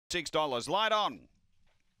$6. Light on.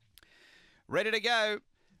 Ready to go.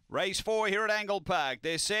 Race 4 here at Angle-Park.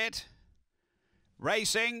 They're set.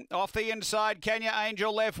 Racing off the inside, Kenya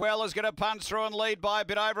Angel left well is going to punch through and lead by a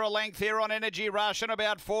bit over a length here on Energy Rush, and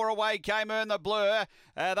about 4 away came Earn the Blur.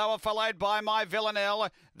 They were followed by My Villanelle.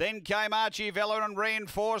 Then came Archie Vella and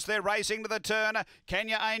Reinforced. They're racing to the turn.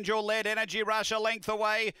 Kenya Angel led Energy Rush a length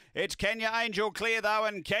away. It's Kenya Angel clear though,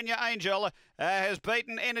 and Kenya Angel has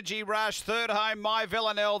beaten Energy Rush. Third home My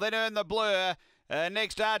Villanelle, then Earn the Blur.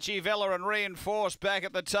 Next Archie Vella and Reinforced back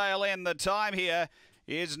at the tail end. The time here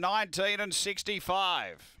is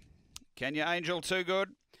 19:65. Kenya Angel too good.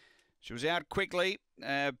 She was out quickly,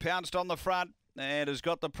 pounced on the front and has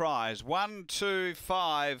got the prize. 1, 2,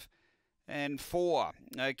 5 and 4.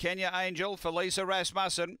 Kenya Angel for Lisa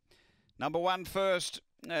Rasmussen. Number 1 first.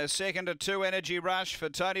 Second to 2 Energy Rush for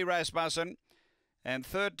Tony Rasmussen. And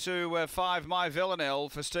third to 5 My Villanelle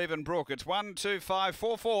for Stephen Brook. It's 1, 2, 5,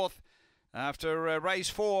 4 fourth after race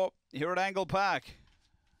 4 here at Angle-Park.